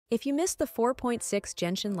If you missed the 4.6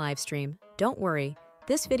 Genshin livestream, don't worry,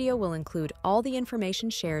 this video will include all the information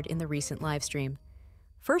shared in the recent livestream.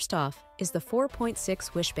 First off is the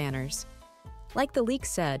 4.6 Wish banners. Like the leak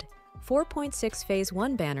said, 4.6 Phase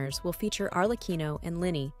 1 banners will feature Arlecchino and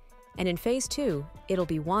Lyney, and in Phase 2, it'll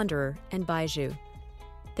be Wanderer and Baizhu.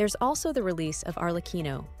 There's also the release of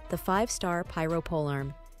Arlecchino, the 5-star Pyro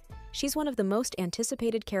Polearm. She's one of the most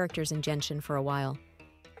anticipated characters in Genshin for a while.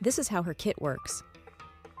 This is how her kit works.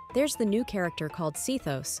 There's the new character called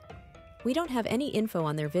Sethos. We don't have any info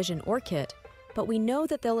on their vision or kit, but we know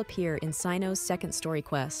that they'll appear in Cyno's second story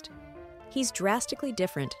quest. He's drastically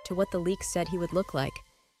different to what the leak said he would look like.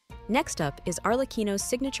 Next up is Arlecchino's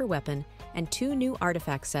signature weapon and 2 new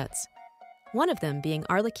artifact sets. One of them being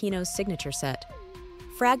Arlecchino's signature set,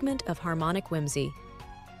 Fragment of Harmonic Whimsy.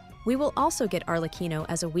 We will also get Arlecchino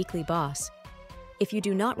as a weekly boss. If you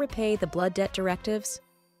do not repay the blood debt directives,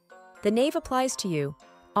 the knave applies to you.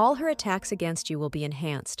 All her attacks against you will be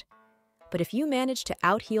enhanced. But if you manage to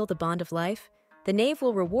out-heal the Bond of Life, the knave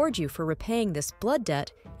will reward you for repaying this blood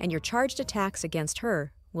debt, and your charged attacks against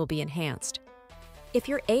her will be enhanced. If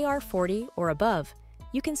you're AR 40 or above,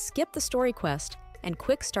 you can skip the story quest and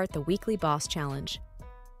quick start the weekly boss challenge.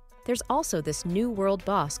 There's also this new world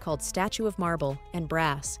boss called Statue of Marble and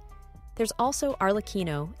Brass. There's also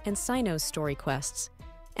Arlecchino and Cyno's story quests,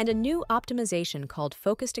 and a new optimization called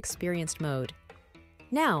Focused Experienced Mode.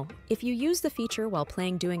 Now, if you use the feature while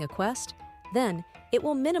doing a quest, then it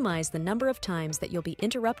will minimize the number of times that you'll be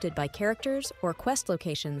interrupted by characters or quest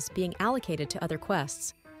locations being allocated to other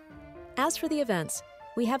quests. As for the events,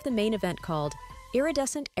 we have the main event called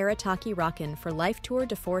Iridescent Arataki Rockin' for Life Tour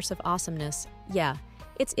de Force of Awesomeness. Yeah,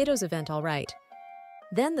 it's Ito's event all right.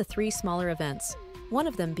 Then the 3 smaller events, one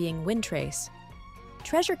of them being Wind Trace.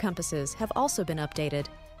 Treasure compasses have also been updated.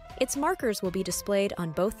 Its markers will be displayed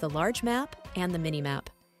on both the large map and the mini-map.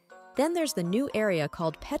 Then there's the new area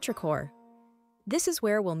called Petrichor. This is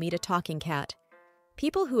where we'll meet a talking cat.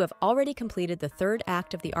 People who have already completed the 3rd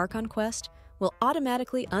act of the Archon quest will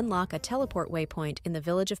automatically unlock a teleport waypoint in the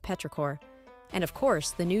village of Petrichor. And of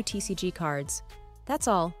course, the new TCG cards. That's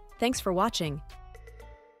all. Thanks for watching.